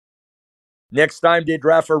next time they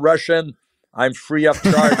draft a Russian, I'm free of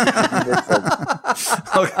charge.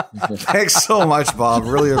 Okay. Thanks so much, Bob.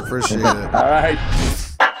 Really appreciate it. All right.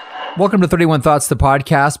 Welcome to 31 Thoughts, the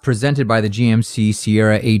podcast presented by the GMC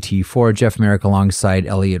Sierra AT4. Jeff Merrick alongside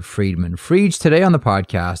Elliot Friedman. Friedge, today on the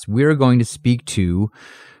podcast, we're going to speak to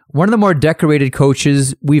one of the more decorated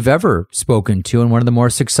coaches we've ever spoken to and one of the more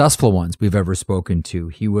successful ones we've ever spoken to.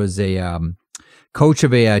 He was a coach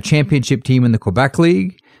of a championship team in the Quebec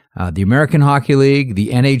League, the American Hockey League, the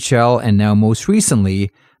NHL, and now most recently,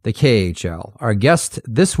 the KHL. Our guest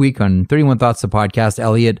this week on 31 Thoughts, the podcast,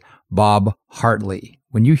 Elliot, Bob Hartley.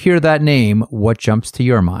 When you hear that name, what jumps to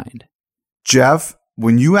your mind? Jeff,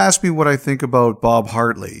 when you asked me what I think about Bob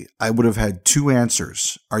Hartley, I would have had two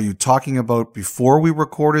answers. Are you talking about before we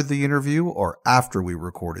recorded the interview or after we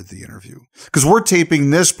recorded the interview? Because we're taping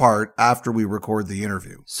this part after we record the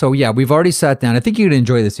interview. So yeah, we've already sat down. I think you'd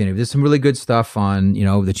enjoy this interview. There's some really good stuff on,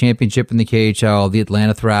 the championship in the KHL, the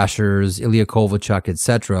Atlanta Thrashers, Ilya Kovalchuk,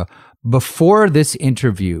 etc. Before this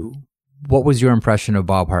interview, what was your impression of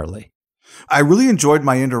Bob Hartley? I really enjoyed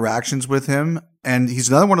my interactions with him, and he's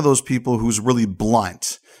another one of those people who's really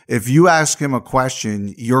blunt. If you ask him a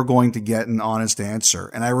question, you're going to get an honest answer.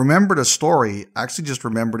 And I remembered a story, actually just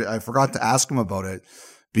remembered it. I forgot to ask him about it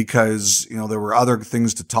because, there were other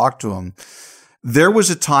things to talk to him. There was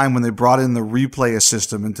a time when they brought in the replay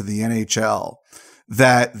system into the NHL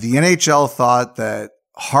that the NHL thought that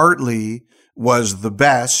Hartley was the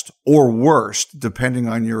best or worst, depending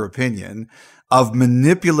on your opinion, of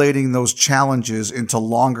manipulating those challenges into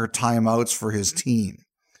longer timeouts for his team.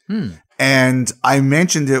 And I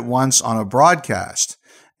mentioned it once on a broadcast.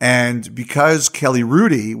 And because Kelly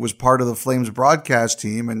Rudy was part of the Flames broadcast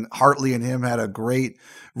team and Hartley and him had a great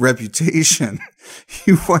reputation,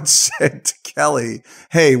 he once said to Kelly,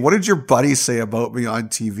 "Hey, what did your buddy say about me on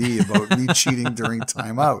TV about me cheating during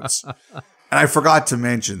timeouts?" And I forgot to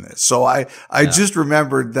mention this. So I just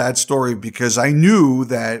remembered that story because I knew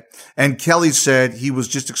that, and Kelly said he was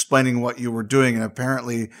just explaining what you were doing. And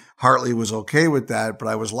apparently Hartley was okay with that, but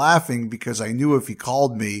I was laughing because I knew if he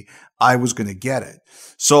called me, I was going to get it.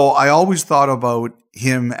 So I always thought about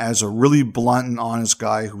him as a really blunt and honest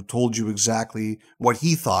guy who told you exactly what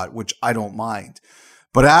he thought, which I don't mind.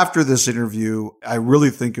 But after this interview, I really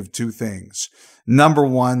think of two things. Number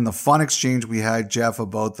one, the fun exchange we had, Jeff,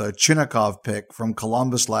 about the Chinnikov pick from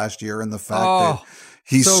Columbus last year and the fact that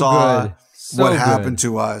he saw what happened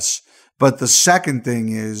to us. But the second thing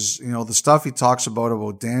is, the stuff he talks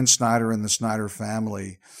about Dan Snyder and the Snyder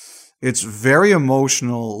family. It's very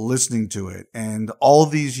emotional listening to it. And all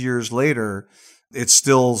these years later, it's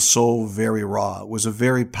still so very raw. It was a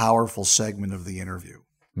very powerful segment of the interview.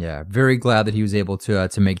 Yeah, very glad that he was able to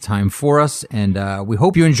make time for us, and we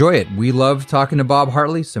hope you enjoy it. We love talking to Bob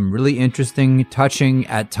Hartley. Some really interesting, touching,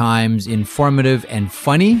 at times informative and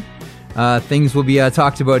funny things will be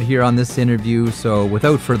talked about here on this interview. So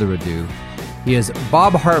without further ado, he is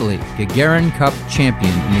Bob Hartley, Gagarin Cup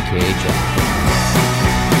champion in the KHL.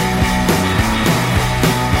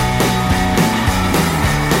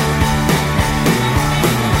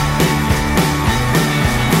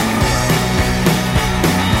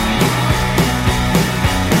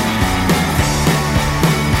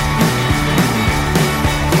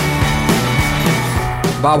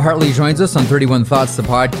 Bob Hartley joins us on 31 Thoughts, the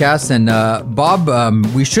podcast. And Bob,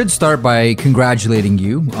 we should start by congratulating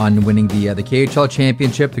you on winning the KHL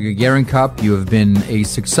championship, the Gagarin Cup. You have been a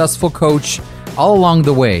successful coach all along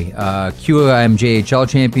the way. QMJHL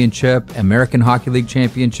championship, American Hockey League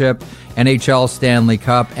championship, NHL Stanley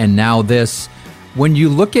Cup, and now this. When you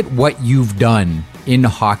look at what you've done in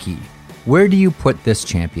hockey, where do you put this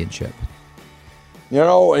championship?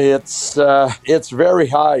 It's very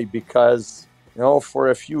high because for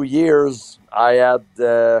a few years, I had,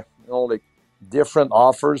 different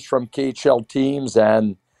offers from KHL teams,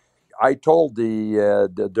 and I told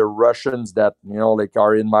the Russians that,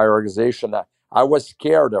 are in my organization, that I was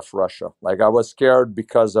scared of Russia. I was scared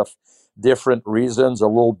because of different reasons, a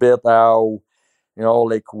little bit how,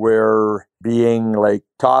 we're being,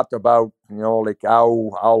 taught about,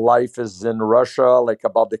 how life is in Russia,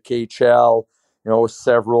 about the KHL.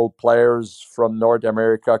 Several players from North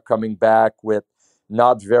America coming back with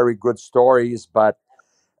not very good stories. But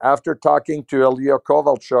after talking to Ilya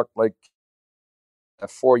Kovalchuk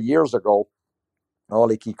 4 years ago,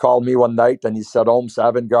 he called me one night and he said, "Holmes,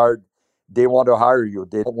 Avangard, they want to hire you.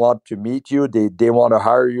 They don't want to meet you. They want to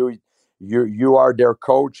hire you. You are their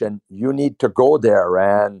coach and you need to go there."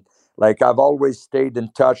 And I've always stayed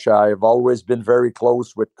in touch. I've always been very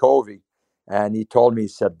close with Covey. And he told me, he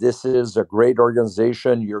said, "This is a great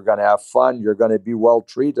organization. You're going to have fun. You're going to be well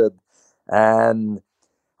treated." And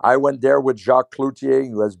I went there with Jacques Cloutier,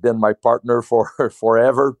 who has been my partner for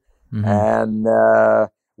forever. Mm-hmm. And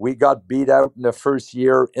we got beat out in the first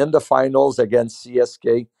year in the finals against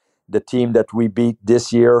CSK, the team that we beat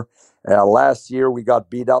this year. Last year, we got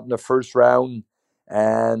beat out in the first round.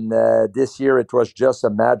 And this year, it was just a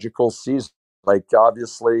magical season. Like,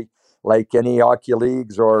 obviously, like any hockey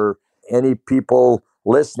leagues or any people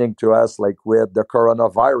listening to us, like with the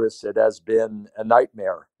coronavirus, it has been a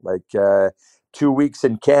nightmare. Like 2 weeks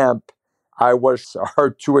in camp, our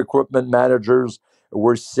two equipment managers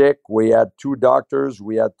were sick. We had two doctors,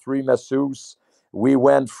 we had three masseuses. We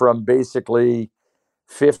went from basically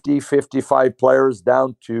 50, 55 players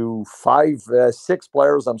down to six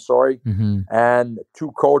players, I'm sorry, Mm-hmm. and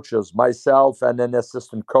two coaches, myself and an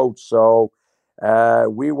assistant coach. So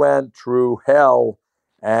we went through hell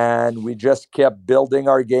and we just kept building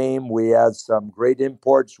our game. We had some great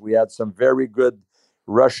imports. We had some very good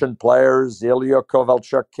Russian players. Ilya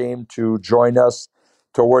Kovalchuk came to join us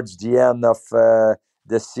towards the end of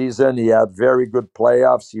this season. He had very good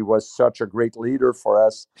playoffs. He was such a great leader for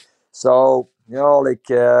us. So,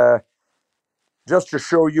 just to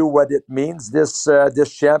show you what it means, this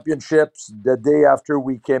championships, the day after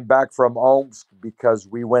we came back from Omsk, because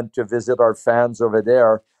we went to visit our fans over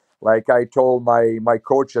there, like I told my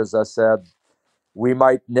coaches, I said, we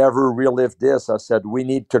might never relive this. I said, we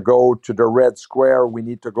need to go to the Red Square. We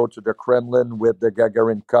need to go to the Kremlin with the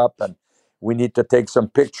Gagarin Cup, and we need to take some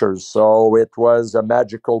pictures. So it was a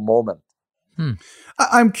magical moment.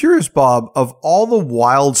 I'm curious, Bob, of all the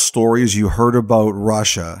wild stories you heard about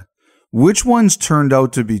Russia, which ones turned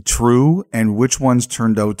out to be true and which ones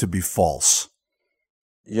turned out to be false?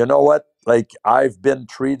 You know what? Like, I've been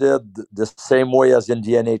treated the same way as in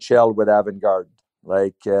the NHL with Avangard.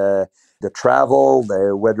 Like the travel,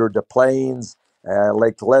 whether the planes.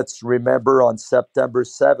 Like, let's remember on September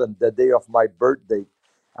 7th, the day of my birthday,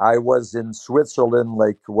 I was in Switzerland,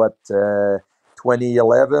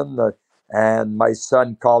 2011, and my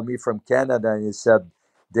son called me from Canada and he said,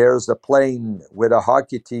 "There's a plane with a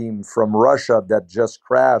hockey team from Russia that just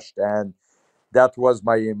crashed," and that was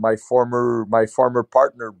my former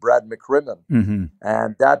partner, Brad McCrimmon. Mm-hmm.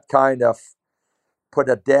 And that kind of put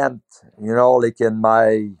a dent, like in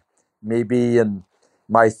my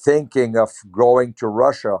thinking of going to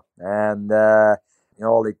Russia. And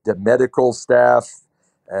like the medical staff,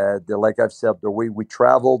 like I've said, the way we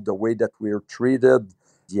traveled, the way that we were treated,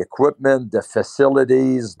 the equipment, the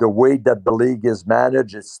facilities, the way that the league is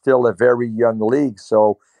managed. It's still a very young league,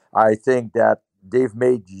 so I think that they've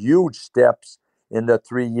made huge steps in the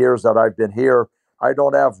 3 years that I've been here. I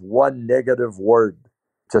don't have one negative word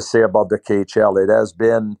to say about the KHL. It has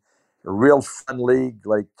been a real fun league.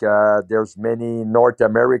 There's many North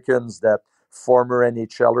Americans, that former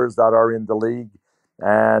NHLers that are in the league.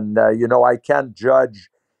 And, I can't judge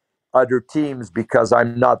other teams because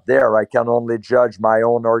I'm not there. I can only judge my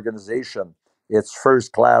own organization. It's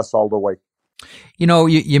first class all the way.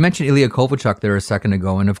 You mentioned Ilya Kovalchuk there a second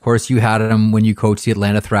ago, and of course you had him when you coached the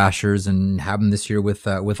Atlanta Thrashers and have him this year with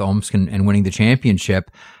Omsk and winning the championship.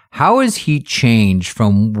 How has he changed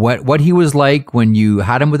from what he was like when you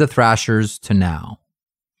had him with the Thrashers to now?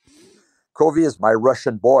 Kovy is my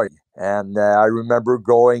Russian boy, and I remember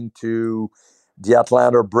going to the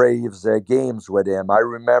Atlanta Braves games with him. I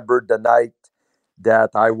remember the night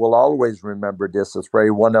that I will always remember this. It's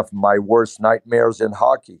probably one of my worst nightmares in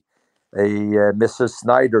hockey. Mrs.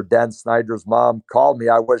 Snyder, Dan Snyder's mom, called me.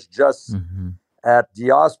 I was just at the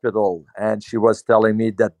hospital, and she was telling me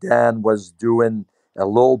that Dan was doing a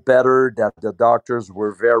little better, that the doctors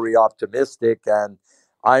were very optimistic, and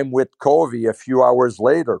I'm with Kovy a few hours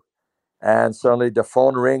later. And suddenly the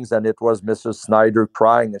phone rings, and it was Mrs. Snyder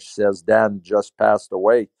crying, and she says, "Dan just passed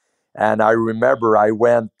away." And I remember I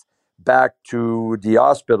went back to the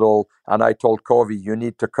hospital, and I told Kovy, "You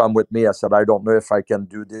need to come with me." I said, "I don't know if I can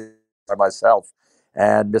do this by myself."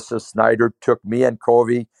 And Mrs. Snyder took me and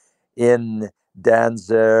Kovy in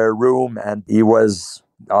Dan's room, and he was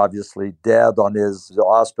obviously dead on his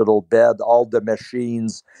hospital bed. All the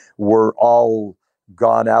machines were all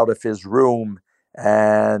gone out of his room,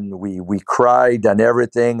 and we cried and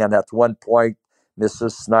everything. And at one point,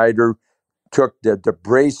 Mrs. Snyder took the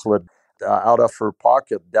bracelet out of her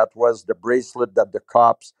pocket. That was the bracelet that the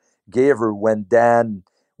cops gave her when Dan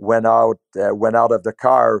went out of the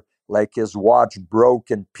car. Like, his watch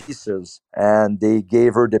broke in pieces, and they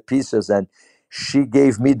gave her the pieces, and she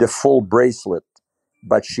gave me the full bracelet,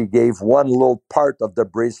 but she gave one little part of the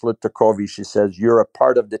bracelet to Kovy. She says, "You're a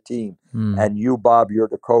part of the team, and you, Bob, you're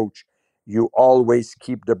the coach. You always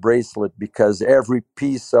keep the bracelet, because every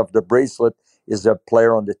piece of the bracelet is a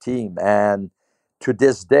player on the team." And to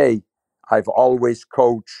this day, I've always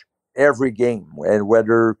coached every game, and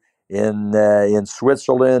whether in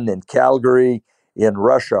Switzerland, in Calgary, in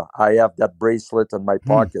Russia, I have that bracelet in my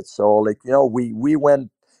pocket. So, like, we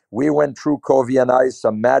went through Covey and I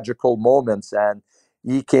some magical moments, and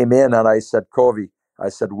he came in and I said, Covey, I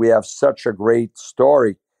said, we have such a great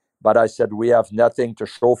story, but I said, we have nothing to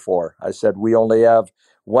show for. I said, we only have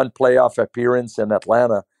one playoff appearance in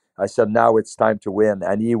Atlanta. I said, now it's time to win.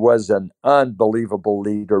 And he was an unbelievable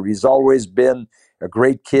leader. He's always been a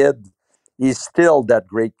great kid. He's still that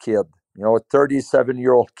great kid, a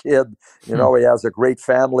 37-year-old kid. He has a great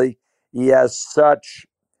family. He has such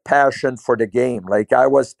passion for the game. Like I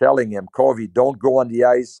was telling him, Covey, don't go on the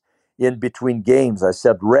ice in between games. I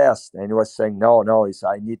said, rest. And he was saying, no. He said,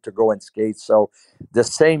 I need to go and skate. So the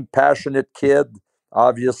same passionate kid,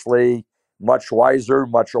 obviously much wiser,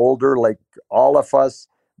 much older, like all of us.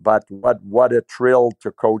 But what a thrill to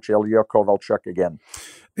coach Ilya Kovalchuk again.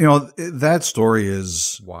 That story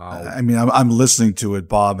is, wow. I mean, I'm listening to it,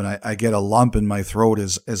 Bob, and I get a lump in my throat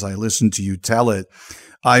as I listen to you tell it.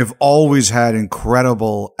 I've always had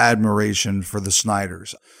incredible admiration for the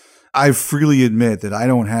Snyders. I freely admit that I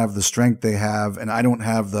don't have the strength they have, and I don't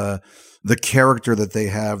have the character that they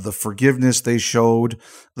have, the forgiveness they showed,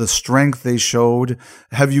 the strength they showed.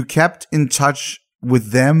 Have you kept in touch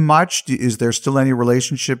with them much? Is there still any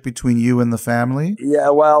relationship between you and the family?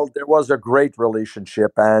 Yeah, well, there was a great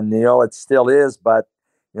relationship, and it still is. But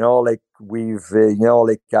like we've,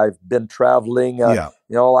 like I've been traveling. I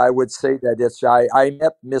would say that I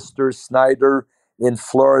met Mr. Snyder in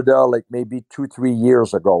Florida like maybe 2-3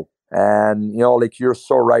 years ago, and like you're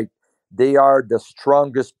so right. They are the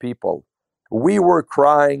strongest people. We were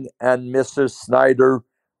crying, and Mrs. Snyder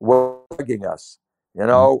was hugging us.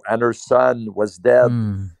 And her son was dead,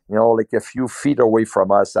 like a few feet away from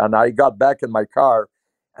us. And I got back in my car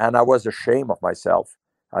and I was ashamed of myself.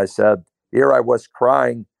 I said, here I was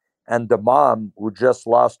crying, and the mom who just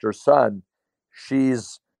lost her son,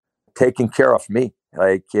 she's taking care of me.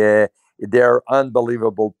 Like, they're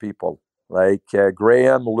unbelievable people. Like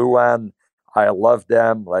Graham, Luan, I love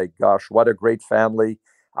them. Like, gosh, what a great family.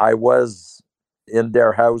 I was in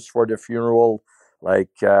their house for the funeral.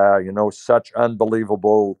 Like, such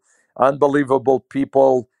unbelievable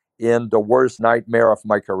people in the worst nightmare of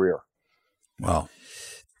my career. Wow.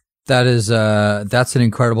 That's an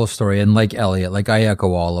incredible story. And like Elliot, like I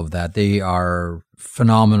echo all of that. They are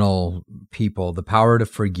phenomenal people. The power to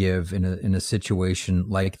forgive in a situation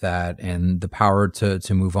like that, and the power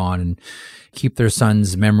to move on and keep their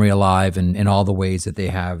son's memory alive in all the ways that they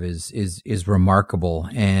have is remarkable.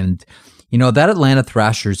 And, that Atlanta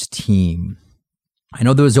Thrashers team, I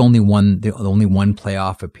know there was only one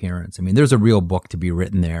playoff appearance. I mean, there's a real book to be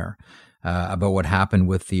written there about what happened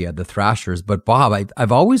with the Thrashers. But Bob,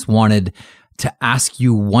 I've always wanted to ask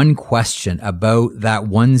you one question about that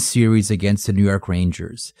one series against the New York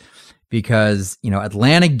Rangers, because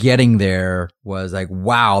Atlanta getting there was like,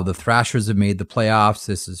 wow, the Thrashers have made the playoffs.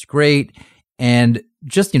 This is great, and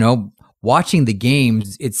just watching the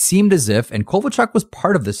games, it seemed as if, and Kovalchuk was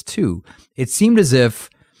part of this too. It seemed as if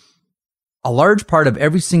a large part of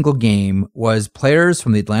every single game was players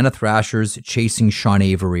from the Atlanta Thrashers chasing Sean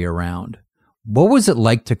Avery around. What was it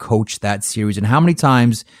like to coach that series, and how many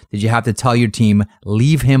times did you have to tell your team,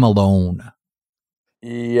 leave him alone?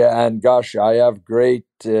 Yeah, and gosh, I have great,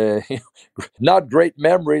 not great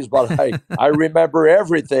memories, but I remember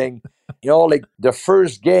everything. Like the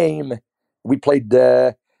first game, we played,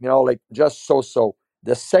 just so.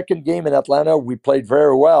 The second game in Atlanta, we played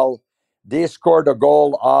very well. They scored a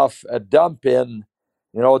goal off a dump in,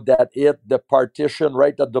 that hit the partition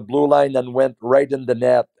right at the blue line and went right in the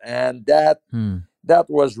net. And that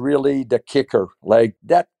was really the kicker. Like,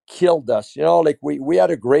 that killed us. Like we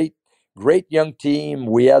had a great young team.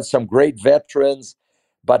 We had some great veterans.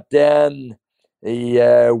 But then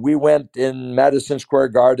we went in Madison Square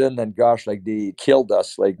Garden, and gosh, like they killed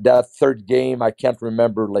us. Like that third game, I can't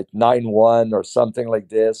remember, like 9-1 or something like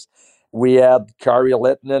this. We had Kari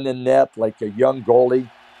Lehtinen in net, like a young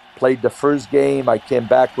goalie. Played the first game. I came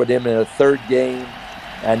back with him in the third game,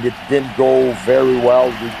 and it didn't go very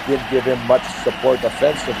well. We didn't give him much support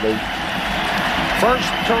offensively.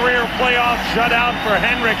 First career playoff shutout for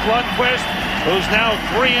Henrik Lundqvist, who's now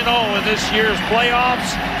 3-0 in this year's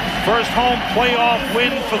playoffs. First home playoff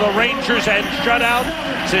win for the Rangers and shutout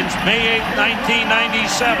since May 8,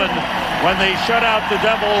 1997, when they shut out the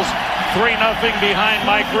Devils 3-0 behind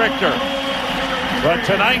Mike Richter. But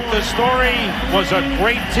tonight the story was a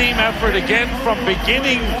great team effort again from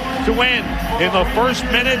beginning to end. In the first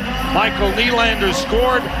minute, Michael Nylander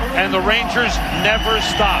scored, and the Rangers never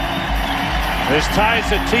stopped. This ties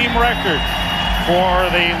a team record for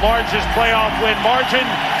the largest playoff win margin.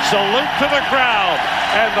 Salute to the crowd,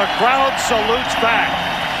 and the crowd salutes back.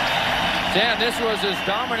 Dan, this was as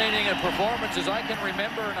dominating a performance as I can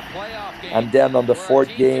remember in a playoff game. And then on the fourth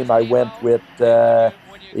game, I went with Johan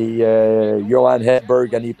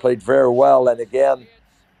Hedberg, and he played very well. And again,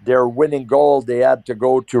 their winning goal, they had to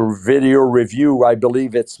go to video review. I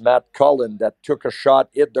believe it's Matt Cullen that took a shot,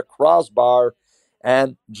 hit the crossbar,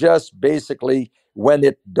 and just basically when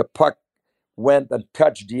the puck went and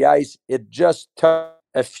touched the ice, it just touched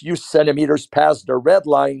a few centimeters past the red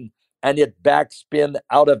line, and it backspin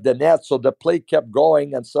out of the net. So the play kept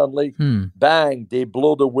going, and suddenly, bang, they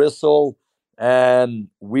blew the whistle, and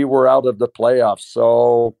we were out of the playoffs.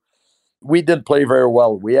 So we didn't play very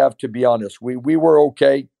well. We have to be honest. We were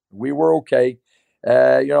okay. We were okay.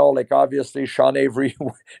 Like obviously Sean Avery,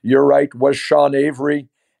 you're right, was Sean Avery.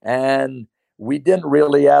 And we didn't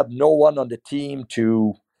really have no one on the team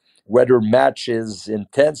to whether match his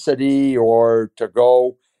intensity or to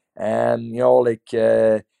go. And,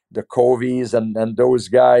 the Coveys and those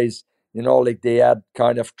guys, they had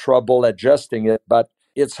kind of trouble adjusting it. But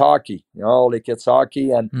it's hockey, it's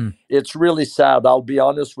hockey. And it's really sad. I'll be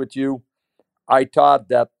honest with you. I thought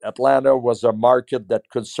that Atlanta was a market that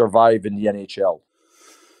could survive in the NHL.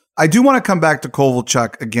 I do want to come back to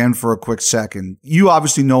Kovalchuk again for a quick second. You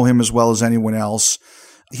obviously know him as well as anyone else.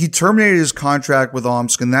 He terminated his contract with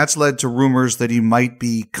Omsk, and that's led to rumors that he might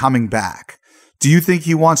be coming back. Do you think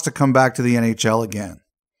he wants to come back to the NHL again?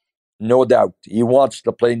 No doubt. He wants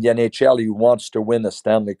to play in the NHL. He wants to win a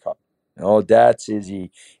Stanley Cup. That's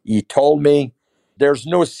easy. He told me there's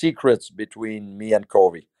no secrets between me and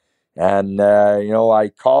Covey. And, I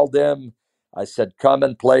called him. I said, come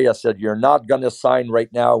and play. I said, you're not going to sign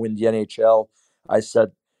right now in the NHL. I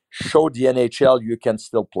said, show the NHL you can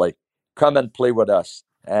still play. Come and play with us.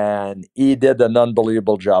 And he did an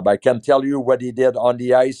unbelievable job. I can tell you what he did on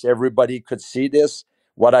the ice. Everybody could see this.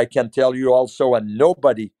 What I can tell you also, and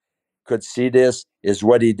nobody could see this, is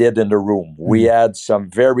what he did in the room. We had some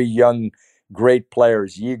very young, great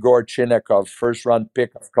players. Igor Chinakov, first-round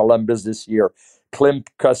pick of Columbus this year. Klim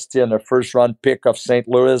Kostin, a first-round pick of St.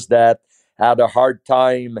 Louis that had a hard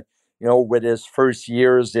time, with his first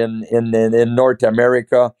years in North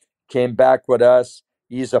America, came back with us.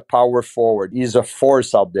 He's a power forward. He's a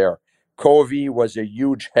force out there. Covey was a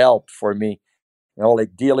huge help for me,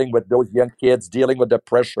 dealing with those young kids, dealing with the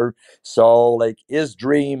pressure. So, his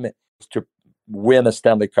dream is to win a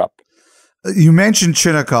Stanley Cup. You mentioned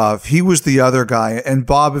Chinakov. He was the other guy. And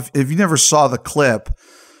Bob, if you never saw the clip,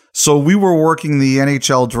 so we were working the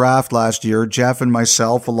NHL draft last year, Jeff and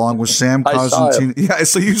myself, along with Sam Constantine. Yeah,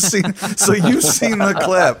 so you've seen the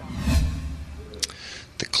clip.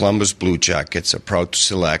 The Columbus Blue Jackets are proud to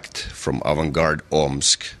select from Avangard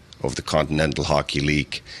Omsk of the Continental Hockey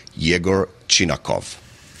League, Yegor Chinakov.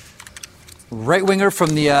 Right winger from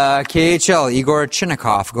the KHL, Igor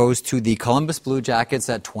Chinakov, goes to the Columbus Blue Jackets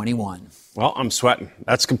at 21. Well, I'm sweating.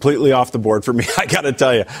 That's completely off the board for me, I got to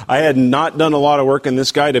tell you. I had not done a lot of work on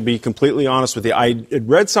this guy, to be completely honest with you. I had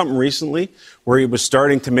read something recently where he was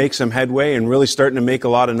starting to make some headway and really starting to make a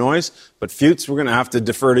lot of noise. But, Fuchs, we're going to have to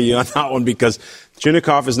defer to you on that one, because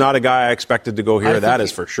Chinakov is not a guy I expected to go here. That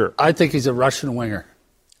is for sure. I think he's a Russian winger.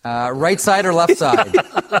 Right side or left side?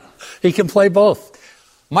 He can play both.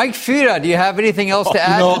 Mike Futa, do you have anything else to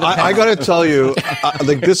add? I got to tell you,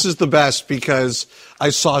 this is the best, because I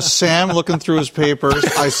saw Sam looking through his papers.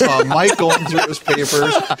 I saw Mike going through his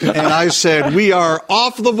papers, and I said, we are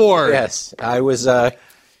off the board. Yes, I was,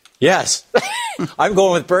 yes. I'm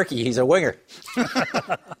going with Berkey. He's a winger.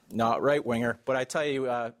 Not right winger, but I tell you.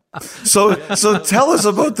 So tell us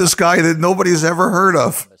about this guy that nobody's ever heard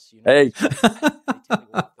of. Hey,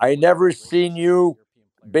 I never seen you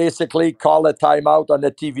basically call a timeout on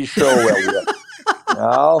a TV show, Elliot.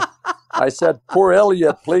 I said, poor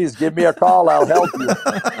Elliot, please give me a call. I'll help you.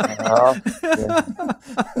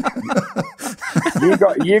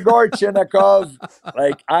 Yegor Chinakov,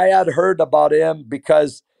 I had heard about him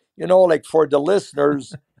because, for the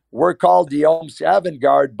listeners, we're called the Omsk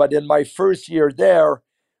Avangard, but in my first year there,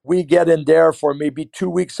 we get in there for maybe 2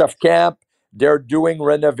 weeks of camp. They're doing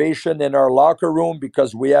renovation in our locker room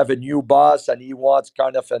because we have a new boss and he wants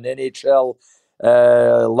kind of an NHL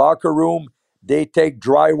locker room. They take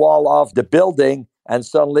drywall off the building and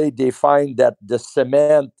suddenly they find that the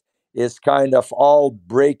cement is kind of all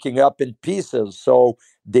breaking up in pieces. So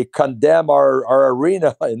they condemn our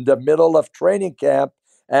arena in the middle of training camp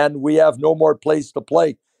and we have no more place to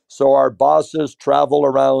play. So our bosses travel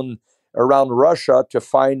around Russia to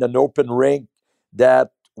find an open rink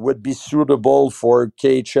that would be suitable for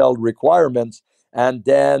KHL requirements, and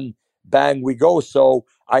then bang, we go. So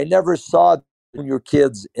I never saw junior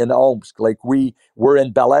kids in Omsk. Like we're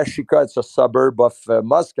in Balashikha, it's a suburb of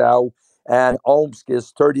Moscow, and Omsk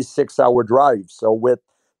is 36-hour drive. So with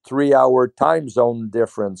 3-hour time zone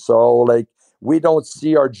difference. So like we don't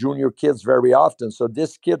see our junior kids very often. So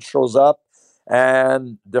this kid shows up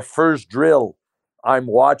and the first drill, I'm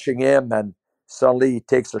watching him and suddenly he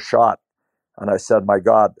takes a shot. And I said, my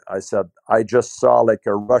God, I just saw like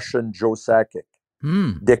a Russian Joe Sakic.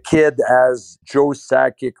 The kid has Joe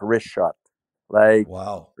Sakic wrist shot. Like,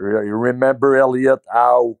 wow. You remember, Elliot,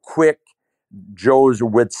 how quick Joe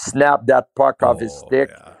would snap that puck off his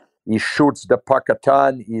stick. Yeah. He shoots the puck a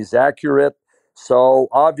ton. He's accurate. So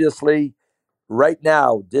obviously, right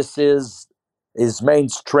now, this is his main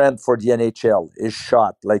strength for the NHL, his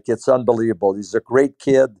shot. Like, it's unbelievable. He's a great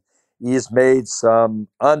kid. He's made some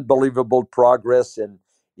unbelievable progress in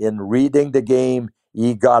reading the game.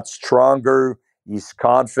 He got stronger. He's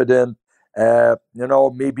confident.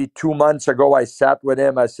 Maybe 2 months ago, I sat with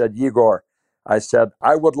him. I said, Igor,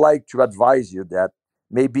 I would like to advise you that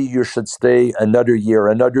maybe you should stay another year,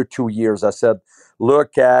 another 2 years. I said,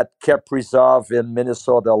 look at Kaprizov in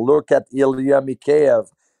Minnesota. Look at Ilya Mikheyev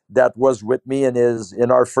that was with me in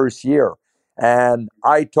our first year. And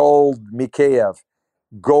I told Mikheyev,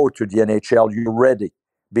 go to the NHL. You're ready.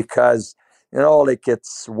 Because,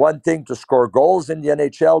 it's one thing to score goals in the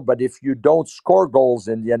NHL, but if you don't score goals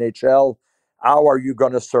in the NHL, how are you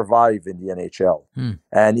going to survive in the NHL?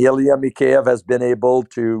 And Ilya Mikheyev has been able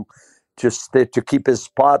to keep his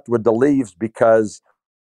spot with the Leafs because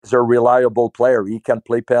he's a reliable player. He can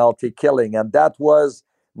play penalty killing. And that was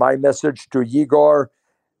my message to Igor.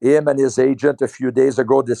 Him and his agent a few days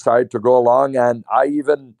ago decided to go along. And I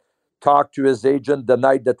even talked to his agent the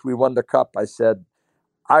night that we won the cup. I said,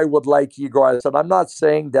 I would like Igor. I said, I'm not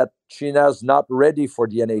saying that China's not ready for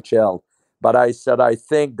the NHL, but I said, I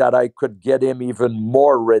think that I could get him even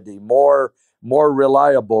more ready, more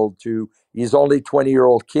reliable he's only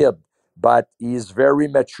 20-year-old kid, but he's very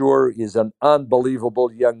mature. He's an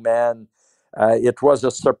unbelievable young man. It was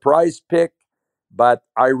a surprise pick, but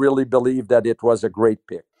I really believe that it was a great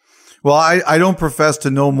pick. Well, I don't profess to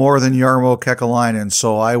know more than Jarmo Kekalainen,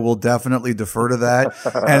 so I will definitely defer to that.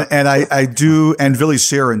 and I do, and Ville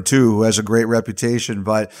Siren too, who has a great reputation.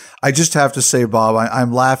 But I just have to say, Bob,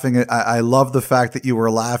 I'm laughing. I love the fact that you were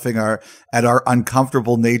laughing at our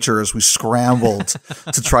uncomfortable nature as we scrambled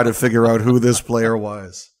to try to figure out who this player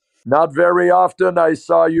was. Not very often I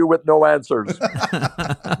saw you with no answers.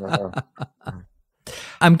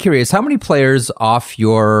 I'm curious, how many players off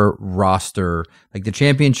your roster, like the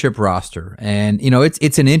championship roster, and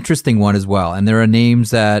it's an interesting one as well. And there are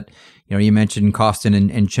names that you mentioned Kostin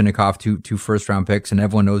and Chinnikov, two first round picks, and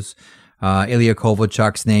everyone knows Ilya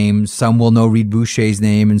Kovalchuk's name. Some will know Reed Boucher's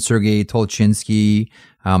name and Sergei Tolchinsky,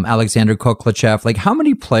 Alexander Koklachev. Like, how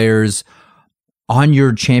many players on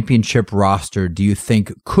your championship roster do you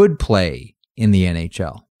think could play in the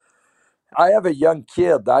NHL? I have a young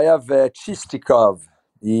kid. I have Chistikov,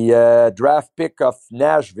 the draft pick of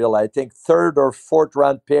Nashville, I think 3rd or 4th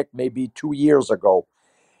round pick, maybe 2 years ago.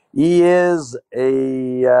 He is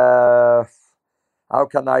how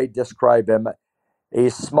can I describe him? A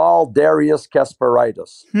small Darius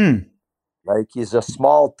Kasparaitis. Like, he's a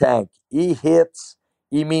small tank. He hits,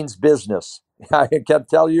 he means business. I can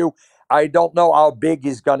tell you, I don't know how big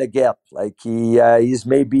he's going to get. Like, he's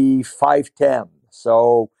maybe 5'10".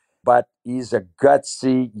 But he's a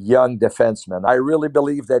gutsy young defenseman. I really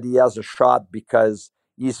believe that he has a shot because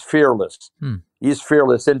he's fearless. He's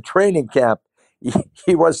fearless. In training camp,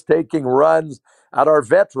 he was taking runs at our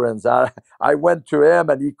veterans. I went to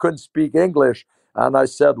him and he couldn't speak English. And I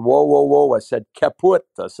said, whoa. I said, kaput.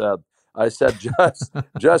 I said,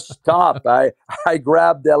 just stop. I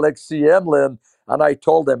grabbed Alexei Emlin and I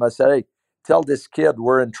told him, I said, hey, tell this kid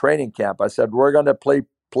we're in training camp. I said, we're going to play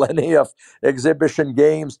plenty of exhibition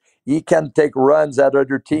games. He can take runs at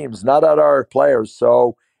other teams, not at our players.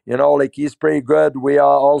 So, he's pretty good. We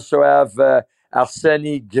also have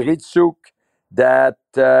Arseny Gritsuk, that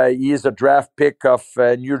he's a draft pick of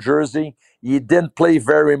New Jersey. He didn't play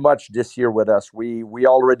very much this year with us. We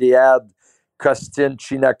already had Kostin,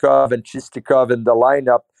 Chinnikov, and Chistikov in the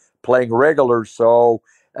lineup playing regular. So,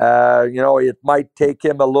 it might take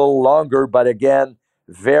him a little longer, but again,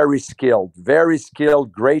 very skilled,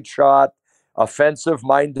 great shot,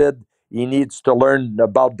 offensive-minded. He needs to learn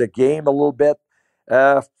about the game a little bit.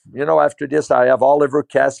 After this, I have Oliver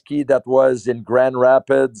Kasky that was in Grand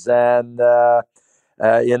Rapids and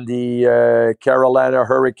in the Carolina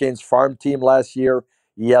Hurricanes farm team last year.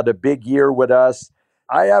 He had a big year with us.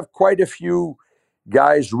 I have quite a few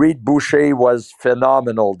guys, Reed Boucher was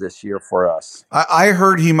phenomenal this year for us. I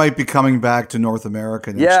heard he might be coming back to North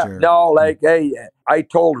America next year. Hey, I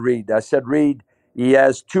told Reed, I said, Reed, he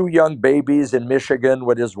has 2 young babies in Michigan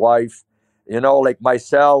with his wife. Like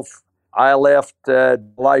myself, I left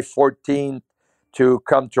July 14th to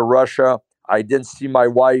come to Russia. I didn't see my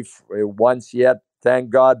wife once yet. Thank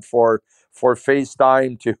God for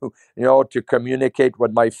FaceTime to communicate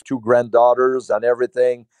with my 2 granddaughters and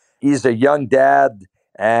everything. He's a young dad,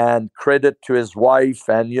 and credit to his wife.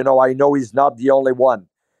 And, I know he's not the only one,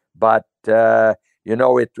 but,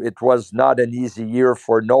 it was not an easy year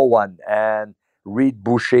for no one. And Reed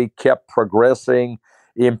Boucher kept progressing,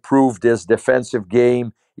 improved his defensive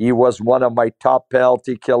game. He was one of my top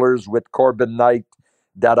penalty killers with Corbin Knight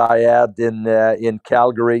that I had in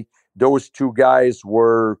Calgary. Those 2 guys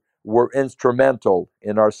were instrumental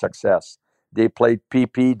in our success. They played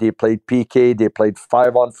PP, they played PK, they played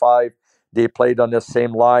 5-on-5, they played on the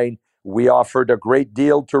same line. We offered a great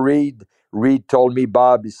deal to Reed. Reed told me,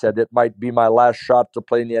 Bob, he said, it might be my last shot to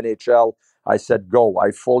play in the NHL. I said, go.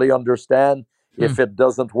 I fully understand. If it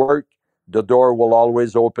doesn't work, the door will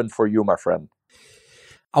always open for you, my friend.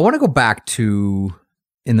 I want to go back to,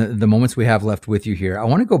 in the moments we have left with you here, I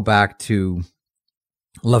want to go back to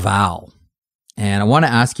Laval. And I want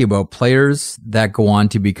to ask you about players that go on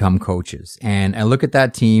to become coaches. And I look at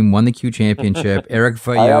that team, won the Q Championship. Eric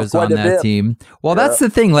Veilleux is on that team. Well, that's the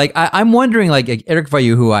thing. Like, I'm wondering, like Eric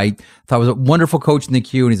Veilleux, who I thought was a wonderful coach in the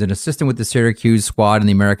Q, and he's an assistant with the Syracuse squad in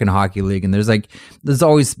the American Hockey League. And there's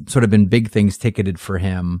always sort of been big things ticketed for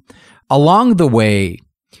him. Along the way,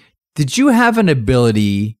 did you have an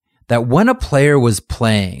ability that when a player was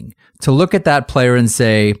playing to look at that player and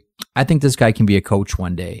say, I think this guy can be a coach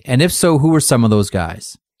one day? And if so, who were some of those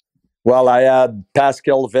guys? Well, I had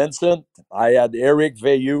Pascal Vincent. I had Eric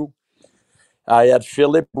Veilleux. I had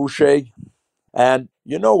Philippe Boucher. And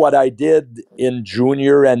you know what I did in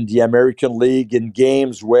junior and the American League in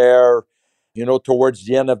games where, towards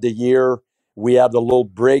the end of the year, we had a little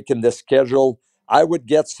break in the schedule. I would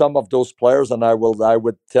get some of those players and I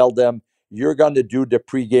would tell them, you're going to do the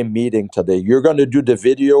pregame meeting today. You're going to do the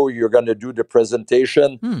video. You're going to do the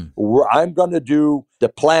presentation. I'm going to do the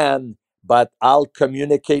plan, but I'll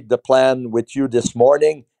communicate the plan with you this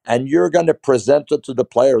morning, and you're going to present it to the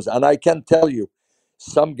players. And I can tell you,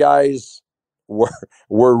 some guys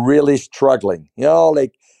were really struggling,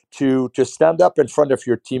 like to stand up in front of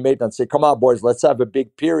your teammate and say, come on, boys, let's have a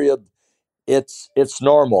big period. It's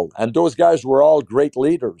normal. And those guys were all great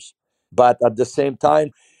leaders. But at the same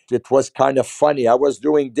time, it was kind of funny. I was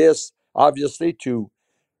doing this, obviously, to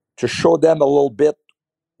show them a little bit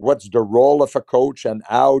what's the role of a coach and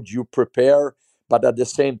how do you prepare. But at the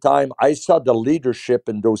same time, I saw the leadership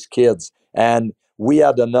in those kids. And we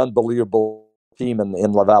had an unbelievable team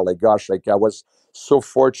in Laval. I was so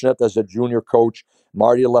fortunate as a junior coach,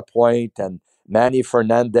 Marty Lapointe and Manny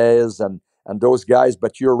Fernandez and those guys.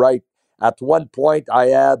 But you're right. At one point, I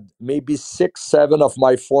had maybe 6-7 of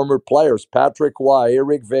my former players, Patrick Roy,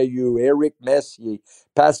 Eric Veilleux, Eric Messier,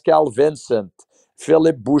 Pascal Vincent,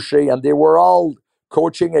 Philippe Boucher, and they were all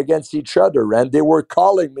coaching against each other. And they were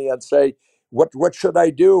calling me and say, what should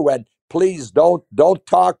I do? And please don't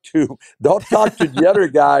talk to the other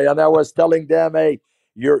guy. And I was telling them, hey,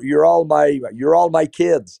 you're all my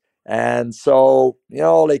kids. And so,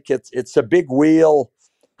 it's a big wheel.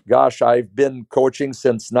 Gosh, I've been coaching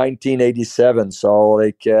since 1987. So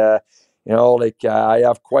I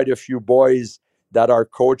have quite a few boys that are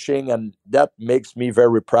coaching, and that makes me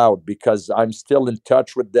very proud because I'm still in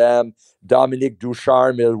touch with them. Dominique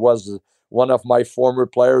Ducharme was one of my former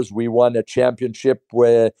players. We won a championship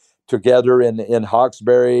together in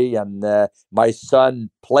Hawkesbury, and my son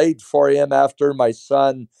played for him after. My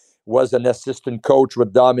son was an assistant coach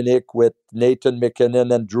with Dominique, with Nathan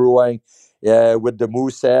McKinnon and Drew with the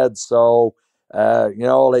Mooseheads. So,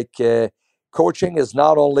 coaching is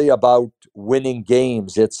not only about winning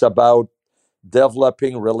games, it's about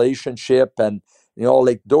developing relationship. And,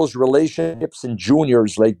 those relationships in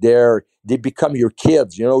juniors, they become your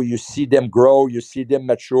kids. You see them grow, you see them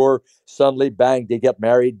mature. Suddenly, bang, they get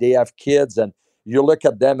married, they have kids. And you look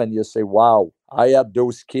at them and you say, wow, I had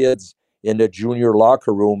those kids in the junior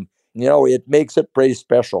locker room. It makes it pretty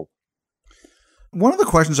special. One of the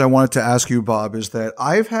questions I wanted to ask you, Bob, is that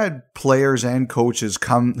I've had players and coaches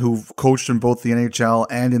come who've coached in both the NHL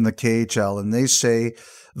and in the KHL, and they say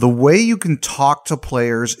the way you can talk to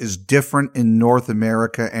players is different in North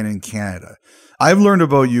America and in Canada. I've learned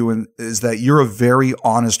about you is that you're a very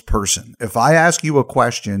honest person. If I ask you a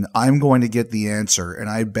question, I'm going to get the answer, and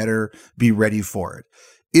I better be ready for it.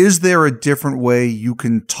 Is there a different way you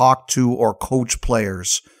can talk to or coach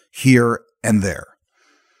players here and there?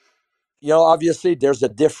 Obviously there's a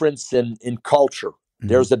difference in culture.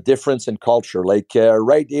 There's a difference in culture. Like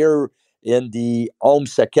right here in the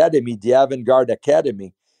Holmes Academy, the Avant-Garde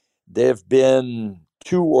Academy, there've been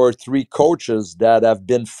 2 or 3 coaches that have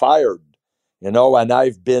been fired, and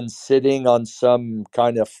I've been sitting on some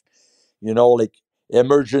kind of, like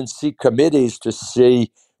emergency committees to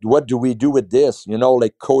see what do we do with this,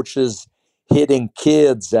 like coaches hitting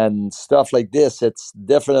kids and stuff like this. It's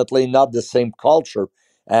definitely not the same culture.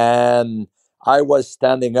 And I was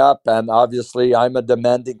standing up, and obviously I'm a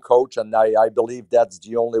demanding coach, and I believe that's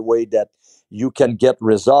the only way that you can get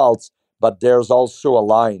results. But there's also a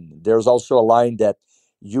line. There's also a line that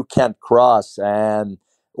you can't cross. And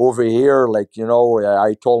over here, like,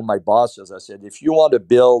 I told my bosses, I said, if you want to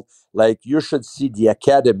build, like, you should see the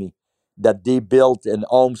academy that they built in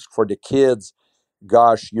Omsk for the kids.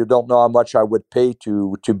 Gosh, you don't know how much I would pay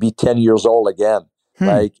to be 10 years old again.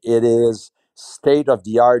 Like, it is state of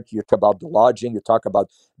the art. You talk about the lodging, you talk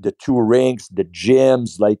about the 2 rinks, the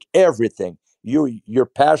gyms, like everything. You're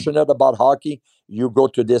passionate about hockey, you go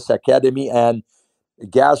to this academy, and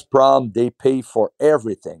Gazprom, they pay for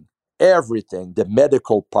everything, the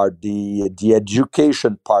medical part, the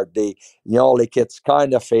education part. They, like, it's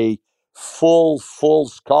kind of a full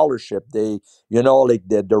scholarship. They, like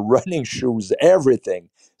the running shoes, everything.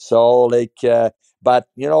 So like, but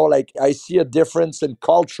like, I see a difference in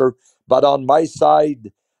culture. But on my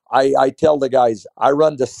side, I tell the guys, I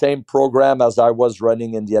run the same program as I was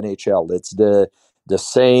running in the NHL. It's the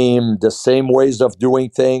same ways of doing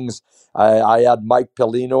things. I had Mike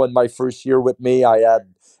Pellino in my first year with me. I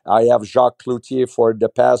have Jacques Cloutier for the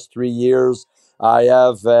past 3 years. I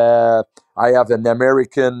have an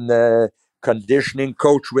American conditioning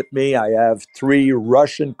coach with me. I have 3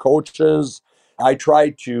 Russian coaches. I try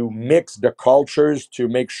to mix the cultures to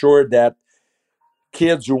make sure that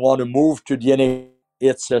kids who want to move to the NHL,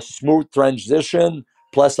 it's a smooth transition.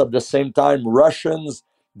 Plus, at the same time, Russians,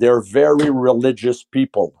 they're very religious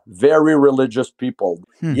people. Very religious people.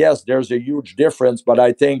 Yes, there's a huge difference, but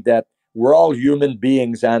I think that we're all human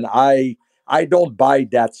beings, and I don't buy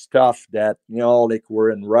that stuff that, like, we're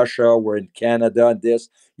in Russia, we're in Canada, and this.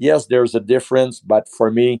 Yes, there's a difference, but for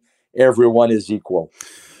me, everyone is equal.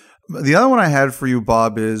 The other one I had for you,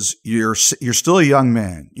 Bob, is you're still a young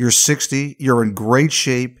man. You're 60. You're in great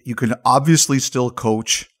shape. You can obviously still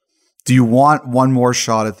coach. Do you want one more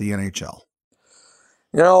shot at the NHL?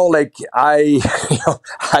 Like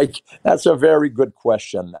that's a very good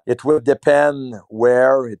question. It would depend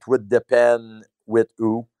where, it would depend with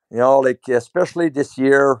who, like, especially this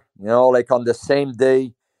year, like on the same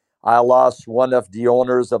day, I lost one of the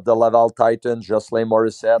owners of the Laval Titans, Jocelyn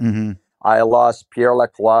Morissette. I lost Pierre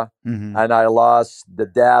Lacroix, and I lost the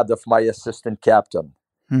dad of my assistant captain.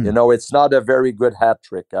 It's not a very good hat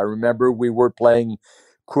trick. I remember we were playing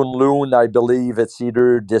Kunlun, I believe it's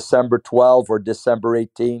either December 12th or December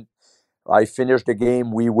 18th. I finish the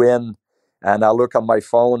game, we win, and I look on my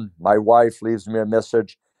phone. My wife leaves me a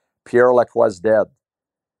message, Pierre Lacroix is dead.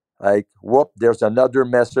 Like, whoop, there's another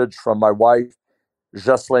message from my wife,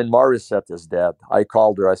 Jocelyn Morissette is dead. I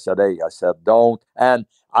called her. I said, hey, don't. And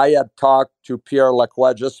I had talked to Pierre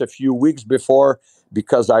Lacroix just a few weeks before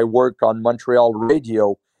because I work on Montreal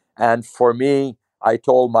radio. And for me, I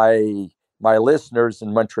told my listeners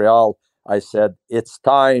in Montreal, I said, it's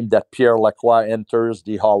time that Pierre Lacroix enters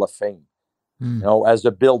the Hall of Fame, as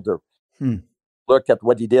a builder. Look at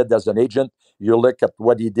what he did as an agent. You look at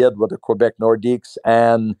what he did with the Quebec Nordiques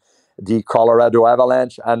and the Colorado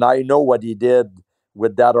Avalanche. And I know what he did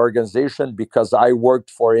with that organization because I worked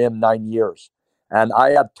for him 9 years. And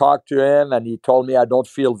I had talked to him, and he told me I don't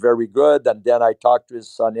feel very good. And then I talked to his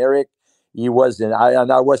son, Eric.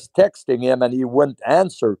 I was texting him, and he wouldn't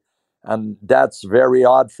answer. And that's very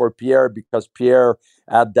odd for Pierre because Pierre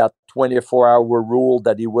had that 24-hour rule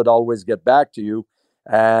that he would always get back to you.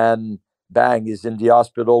 And bang, he's in the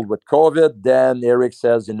hospital with COVID. Then Eric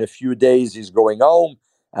says in a few days he's going home.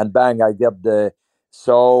 And bang, I get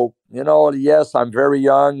so, yes, I'm very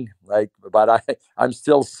young, but I'm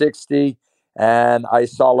still 60. And I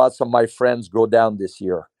saw lots of my friends go down this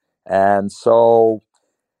year. And so,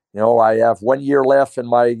 I have 1 year left in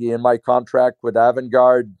my contract with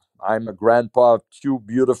Avant-Garde. I'm a grandpa of 2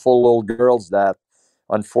 beautiful little girls that,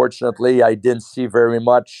 unfortunately, I didn't see very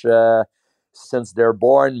much since they're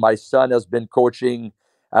born. My son has been coaching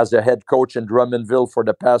as a head coach in Drummondville for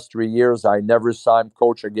the past 3 years. I never saw him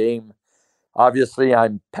coach a game. Obviously,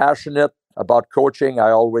 I'm passionate about coaching. I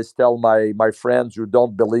always tell my friends who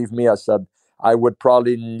don't believe me, I said, I would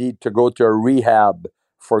probably need to go to a rehab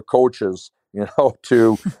for coaches,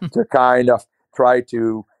 to kind of try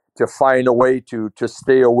to to find a way to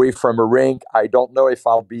stay away from a rink. I don't know if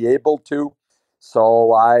I'll be able to.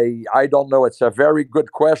 So I don't know. It's a very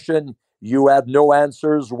good question. You had no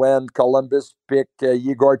answers when Columbus picked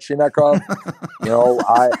Yegor Chinakhov.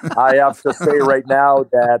 I have to say right now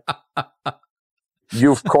that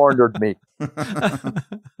you've cornered me.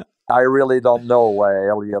 I really don't know,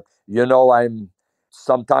 Elliot. I'm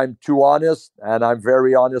sometimes too honest, and I'm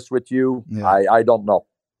very honest with you. Yeah. I don't know.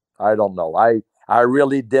 I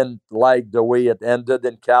really didn't like the way it ended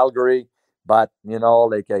in Calgary, but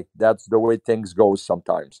that's the way things go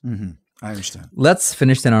sometimes. Mm-hmm. I understand. Let's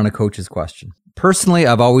finish then on a coach's question. Personally,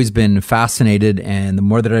 I've always been fascinated, and the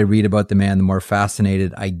more that I read about the man, the more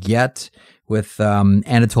fascinated I get with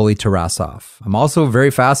Anatoly Tarasov. I'm also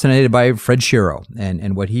very fascinated by Fred Shero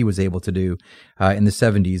and what he was able to do in the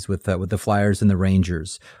 70s with the Flyers and the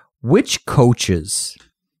Rangers. Which coaches,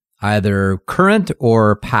 either current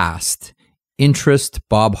or past, interest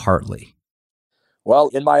Bob Hartley? Well,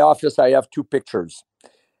 in my office, I have two pictures.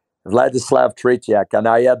 Vladislav Tretiak, and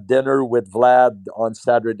I had dinner with Vlad on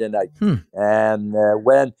Saturday night. And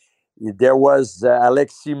when there was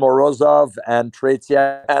Alexei Morozov and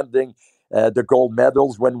Tretiak handing the gold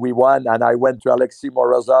medals when we won, and I went to Alexei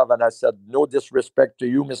Morozov and I said, no disrespect to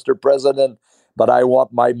you, Mr. President, but I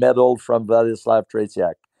want my medal from Vladislav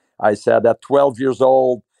Tretiak. I said, at 12 years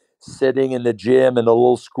old, sitting in the gym in a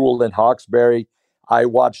little school in Hawkesbury, I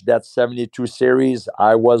watched that 72 series.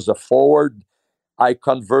 I was a forward. I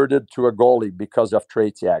converted to a goalie because of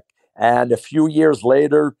Tretiak. And a few years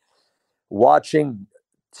later, watching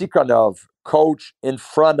Tikhonov coach in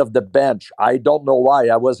front of the bench, I don't know why.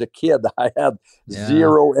 I was a kid. I had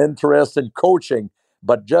zero interest in coaching.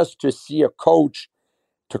 But just to see a coach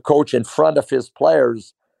to coach in front of his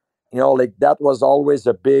players, that was always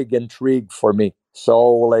a big intrigue for me.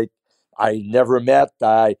 So, I never met.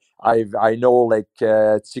 I know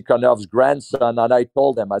Tikhonov's grandson, and I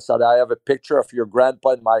told him, I said, I have a picture of your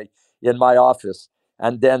grandpa in my office.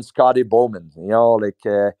 And then Scotty Bowman,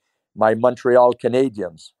 my Montreal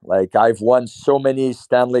Canadiens. I've won so many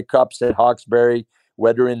Stanley Cups in Hawkesbury,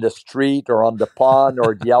 whether in the street or on the pond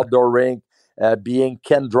or the outdoor rink. Being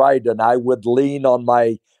Ken Dryden, I would lean on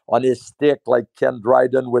his stick like Ken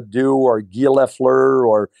Dryden would do, or Guy Lafleur,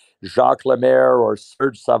 or Jacques Lemaire, or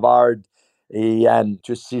Serge Savard, and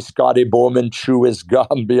to see Scotty Bowman chew his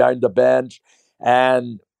gum behind the bench.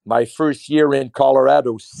 And my first year in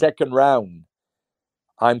Colorado, second round,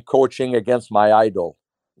 I'm coaching against my idol.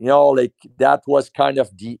 That was kind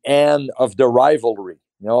of the end of the rivalry.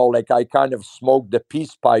 I kind of smoked the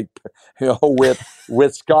peace pipe,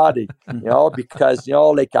 with Scotty, because,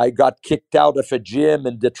 I got kicked out of a gym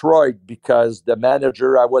in Detroit because the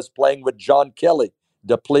manager, I was playing with John Kelly,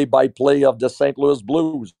 the play-by-play of the St. Louis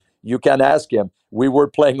Blues. You can ask him. We were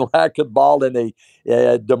playing racquetball in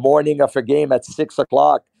the morning of a game at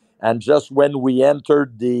 6:00. And just when we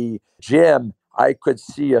entered the gym, I could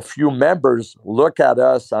see a few members look at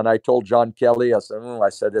us, and I told John Kelly, I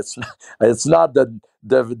said, it's not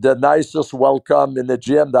the nicest welcome in the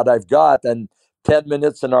gym that I've got. And 10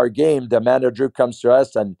 minutes in our game, the manager comes to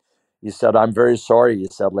us and he said, I'm very sorry. He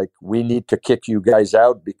said, we need to kick you guys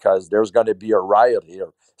out because there's going to be a riot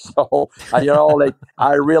here. So,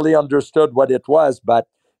 I really understood what it was, but,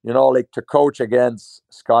 to coach against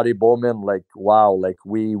Scotty Bowman, wow,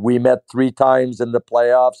 we met 3 times in the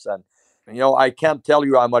playoffs, and, I can't tell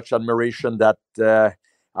you how much admiration that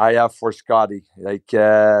I have for Scotty.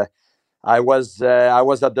 I was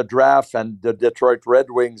at the draft, and the Detroit Red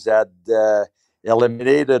Wings had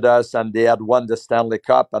eliminated us, and they had won the Stanley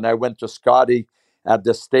Cup. And I went to Scotty at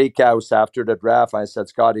the steakhouse after the draft. I said,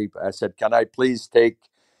 Scotty, can I please take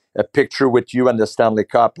a picture with you and the Stanley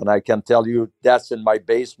Cup? And I can tell you that's in my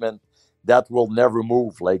basement. That will never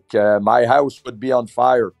move. My house would be on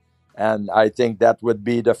fire. And I think that would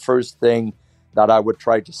be the first thing that I would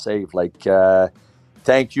try to save.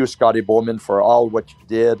 Thank you, Scotty Bowman, for all what you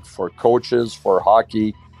did for coaches, for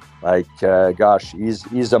hockey. Gosh,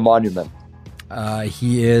 he's a monument.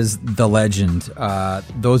 He is the legend.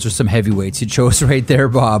 Those are some heavyweights you chose right there,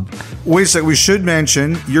 Bob. Wait a second. We should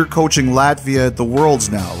mention you're coaching Latvia at the Worlds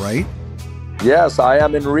now, right? Yes, I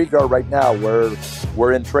am in Riga right now.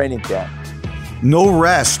 We're in training camp. No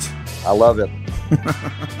rest. I love it.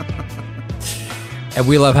 And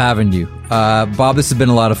we love having you. Bob, this has been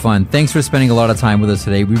a lot of fun. Thanks for spending a lot of time with us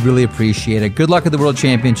today. We really appreciate it. Good luck at the World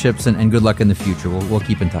Championships and good luck in the future. We'll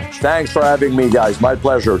keep in touch. Thanks for having me, guys. My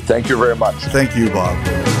pleasure. Thank you very much. Thank you, Bob.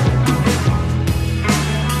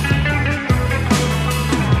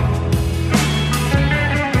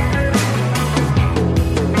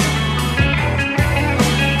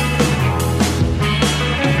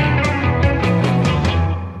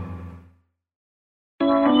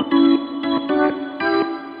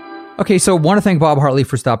 Okay, so want to thank Bob Hartley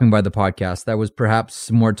for stopping by the podcast. That was perhaps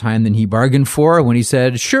more time than he bargained for when he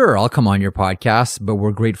said, sure, I'll come on your podcast, but we're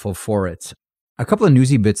grateful for it. A couple of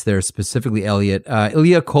newsy bits there, specifically, Elliot.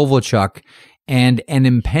 Ilya Kovalchuk and an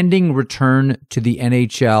impending return to the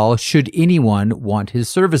NHL should anyone want his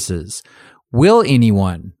services. Will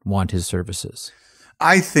anyone want his services?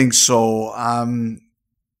 I think so.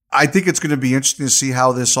 I think it's going to be interesting to see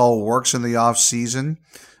how this all works in the off season,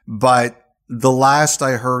 but the last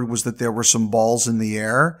I heard was that there were some balls in the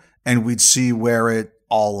air and we'd see where it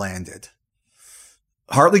all landed.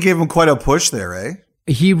 Hartley gave him quite a push there, eh?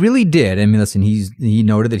 He really did. I mean, listen, he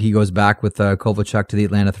noted that he goes back with Kovalchuk to the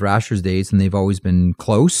Atlanta Thrashers days, and they've always been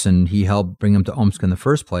close, and he helped bring him to Omsk in the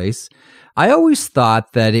first place. I always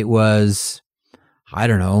thought that it was, I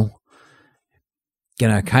don't know,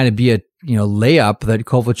 going to kind of be a layup that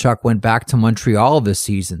Kovalchuk went back to Montreal this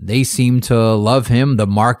season. They seemed to love him. The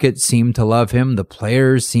market seemed to love him. The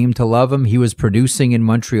players seemed to love him. He was producing in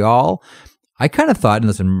Montreal. I kind of thought, and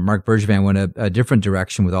listen, Marc Bergevin went a different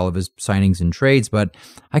direction with all of his signings and trades, but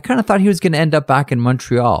I kind of thought he was going to end up back in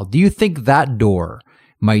Montreal. Do you think that door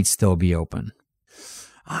might still be open?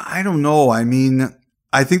 I don't know. I mean,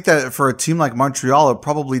 I think that for a team like Montreal, it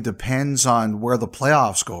probably depends on where the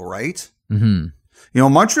playoffs go, right? Mm-hmm.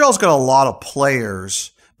 Montreal's got a lot of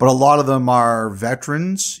players, but a lot of them are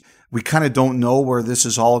veterans. We kind of don't know where this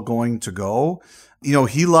is all going to go.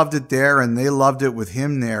 He loved it there and they loved it with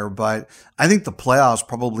him there, but I think the playoffs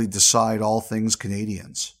probably decide all things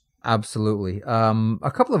Canadians. Absolutely.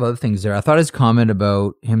 A couple of other things there. I thought his comment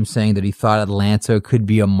about him saying that he thought Atlanta could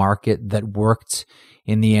be a market that worked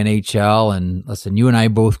in the NHL. And listen, you and I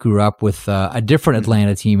both grew up with a different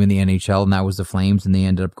Atlanta team in the NHL, and that was the Flames, and they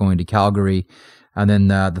ended up going to Calgary. And then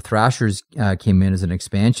the Thrashers came in as an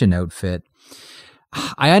expansion outfit.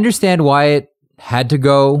 I understand why it had to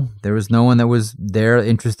go. There was no one that was there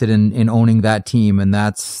interested in owning that team, and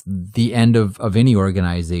that's the end of any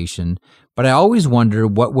organization. But I always wonder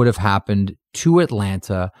what would have happened to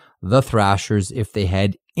Atlanta, the Thrashers, if they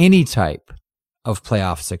had any type of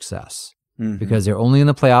playoff success. Mm-hmm. Because they're only in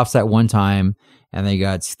the playoffs at one time, and they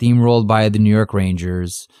got steamrolled by the New York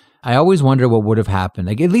Rangers. I always wonder what would have happened.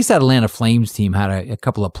 Like, at least that Atlanta Flames team had a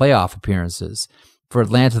couple of playoff appearances. For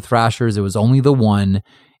Atlanta Thrashers, it was only the one,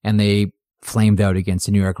 and they flamed out against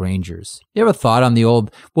the New York Rangers. You ever thought on the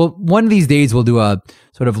old, one of these days we'll do a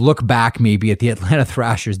sort of look back maybe at the Atlanta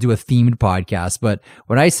Thrashers, do a themed podcast. But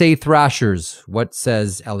when I say Thrashers, what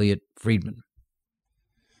says Elliot Friedman?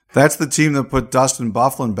 That's the team that put Dustin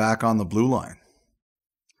Byfuglien back on the blue line.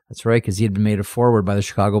 That's right, because he had been made a forward by the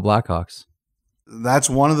Chicago Blackhawks. That's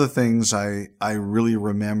one of the things I really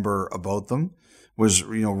remember about them was,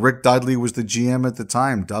 Rick Dudley was the GM at the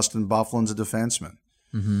time. Dustin Byfuglien's a defenseman.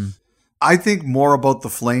 Mm-hmm. I think more about the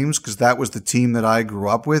Flames because that was the team that I grew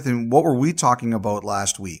up with. And what were we talking about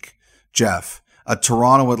last week, Jeff? A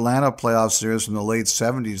Toronto-Atlanta playoff series from the late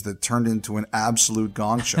 70s that turned into an absolute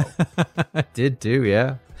gong show. Did too,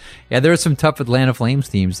 yeah. Yeah, there were some tough Atlanta Flames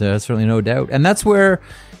teams, certainly no doubt. And that's where,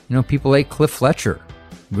 people like Cliff Fletcher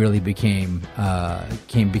really became a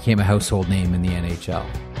household name in the NHL.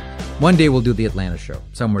 One day we'll do the Atlanta show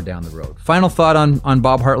somewhere down the road. Final thought on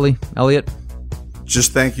Bob Hartley, Elliot?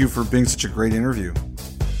 Just thank you for being such a great interview.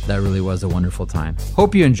 That really was a wonderful time.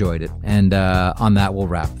 Hope you enjoyed it. And on that, we'll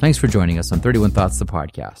wrap. Thanks for joining us on 31 Thoughts, the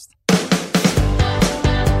podcast.